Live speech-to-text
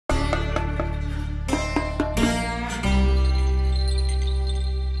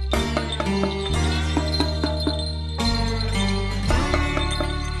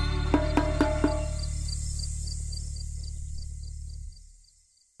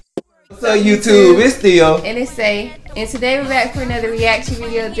What's up, YouTube? It's Theo. And it's Say. And today we're back for another reaction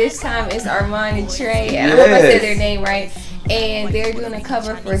video. This time it's Ar'mon and Trey. And I hope I said their name right. And they're doing a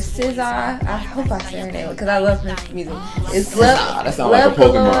cover for SZA. I hope I said her name because I love her music. It's Love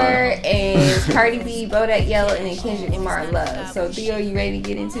Galore and Cardi B Bodak Yellow and then Kendrick Lamar Love. So Theo, you ready to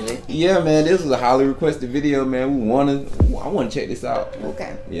get into it? Yeah, man. This was a highly requested video, man. I want to check this out.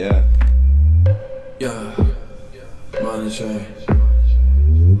 Okay. Yeah. Yeah. Ar'mon Trey.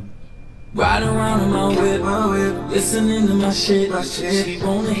 Riding around in my whip, listening to my shit. She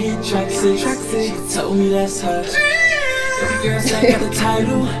wanna hit track 6. She told me that's her. Every girl say I got the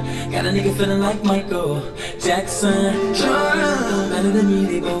title. Got a nigga feeling like Michael Jackson. Jordan, better than me,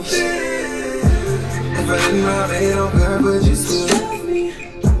 they both shit. If I leave my bed on curve, would you still love me?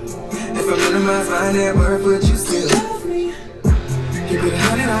 If I minimize my net worth, would you still love me? Keep it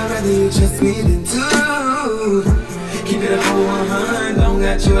 100, I'd rather you trust me than 2. Keep it a whole 100, don't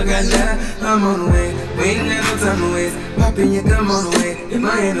got you, I got that. I'm on the way, waiting at no time to waste. Popping your gum on the way, in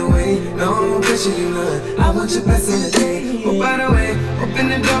my hand away. No pressure, you none. I want your best in the day. Oh, by the way, open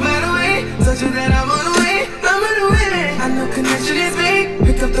the door, by the way. Touch you that I'm on the way, I'm on the way. I know connection is big.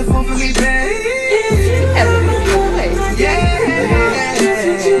 Pick up the phone for me, babe. Yeah.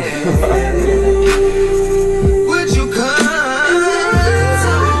 Would you come?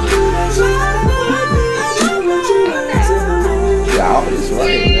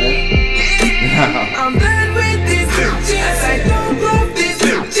 I'm done with these bitches. I don't love these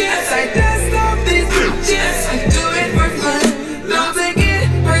bitches. I just love these bitches. I do it for fun. Don't take it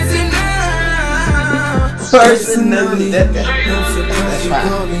personally. I'm surprised you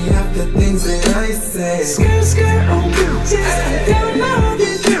call me after things that I say. Skirt on bitches. I don't love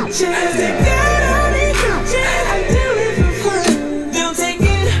these bitches. I take that on these bitches. I do it for fun. Don't take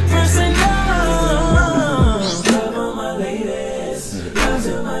it personal. Love on my ladies. Love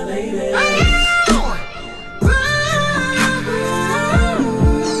to my ladies.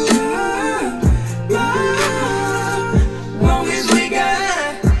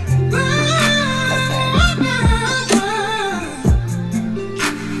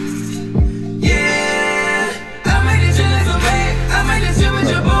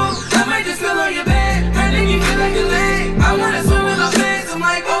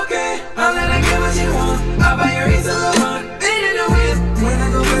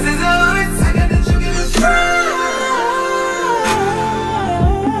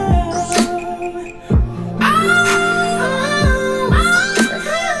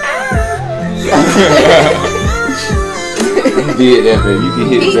 You did that, baby. You can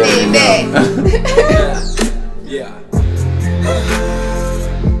hit it better than Yeah.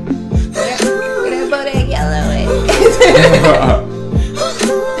 With that Bodak Yellow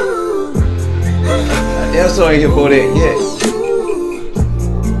Damn, so ain't here Bodak yet.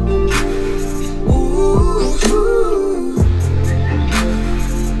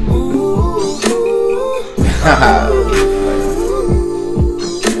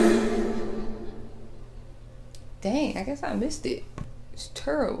 Dang, I guess I missed it. It's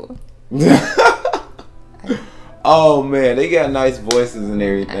terrible. Oh man, they got nice voices and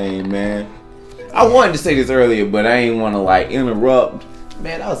everything, man. I wanted to say this earlier, but I ain't want to like interrupt.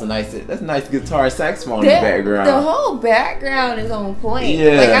 Man, that's a nice guitar saxophone in the background. The whole background is on point.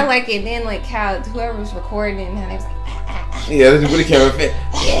 Yeah. Like I like it. Then like how whoever's recording and how they was like, yeah, this is what the camera fit.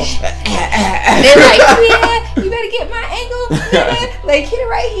 They're like, yeah, you better get my angle. Yeah. Like hit it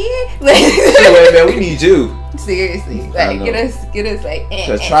right here. Like, wait, man, we need you. Seriously, like get us like.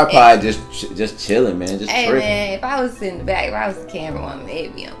 Cause tripod just chilling, man, just hey tripping. man, if I was in the back, if I was the cameraman,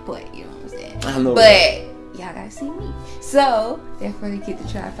 it'd be on point. You know what I'm saying? I know. But y'all gotta see me, so therefore they get the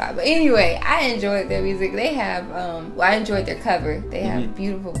tripod. But anyway, I enjoyed their music. They have well, I enjoyed their cover. They have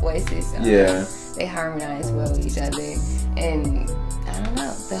beautiful voices. Yeah. They harmonize well with each other, and I don't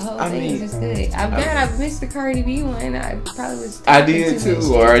know, the whole thing is just good. I'm glad I missed the Cardi B one. I probably was. I did too,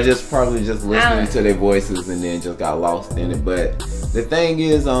 or I just probably just listening to their voices and then just got lost in it. But the thing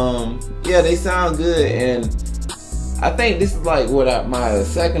is, yeah, they sound good, and I think this is like my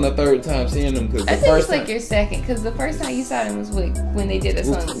second or third time seeing them. Cause I think it's like your second, cause the first time you saw them was when they did a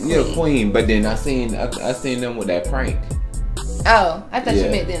song with Queen. Yeah, Queen. But then I seen them with that prank. Oh, I thought you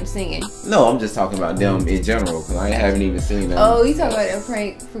meant them singing. No, I'm just talking about them in general because I haven't even seen them. Oh, you talking about that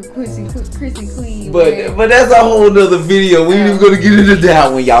prank for Chrissy Queen? But that's a whole nother video. We ain't even gonna get into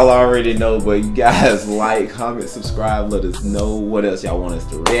that one. Y'all already know. But you guys like, comment, subscribe. Let us know what else y'all want us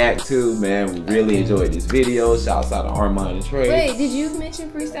to react to. Man, we really enjoyed this video. Shouts out to Ar'mon Trey. Wait, did you mention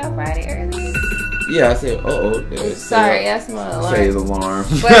Freestyle Friday earlier? Yeah, I said, Sorry, that's my alarm. Say his alarm.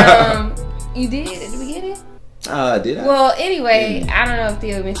 But you did at the beginning. Did I? Well, anyway, I don't know if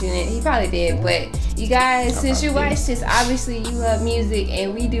Theo mentioned it. He probably did. But you guys, since you watched this, obviously you love music,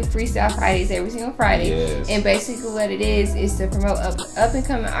 and we do Freestyle Fridays every single Friday. Yes. And basically what it is to promote up and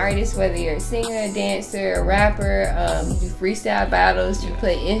coming artists, whether you're a singer, a dancer, a rapper, you do freestyle battles, you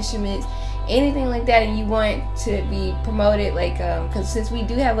play instruments, anything like that, and you want to be promoted, like because since we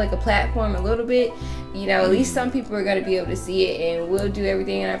do have like a platform a little bit, you know, at least some people are going to be able to see it, and we'll do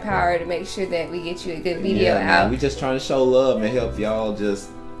everything in our power to make sure that we get you a good video out. Man, we just trying to show love and help y'all, just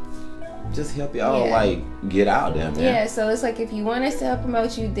help y'all like get out there, man. Yeah, so it's like if you want us to help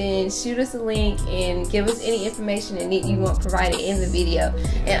promote you, then shoot us a link and give us any information that you want provided in the video.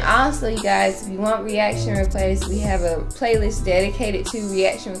 And also, you guys, if you want reaction requests, we have a playlist dedicated to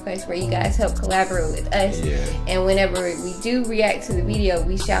reaction requests where you guys help collaborate with us. And whenever we do react to the video,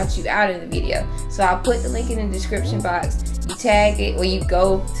 we shout you out in the video. So I'll put the link in the description box. You tag it, or you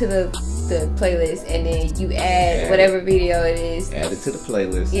go to the playlist, and then you add whatever video it is. Add it to the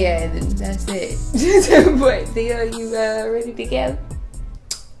playlist. Yeah, and then that's it. But Theo, you ready to go?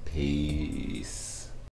 Peace.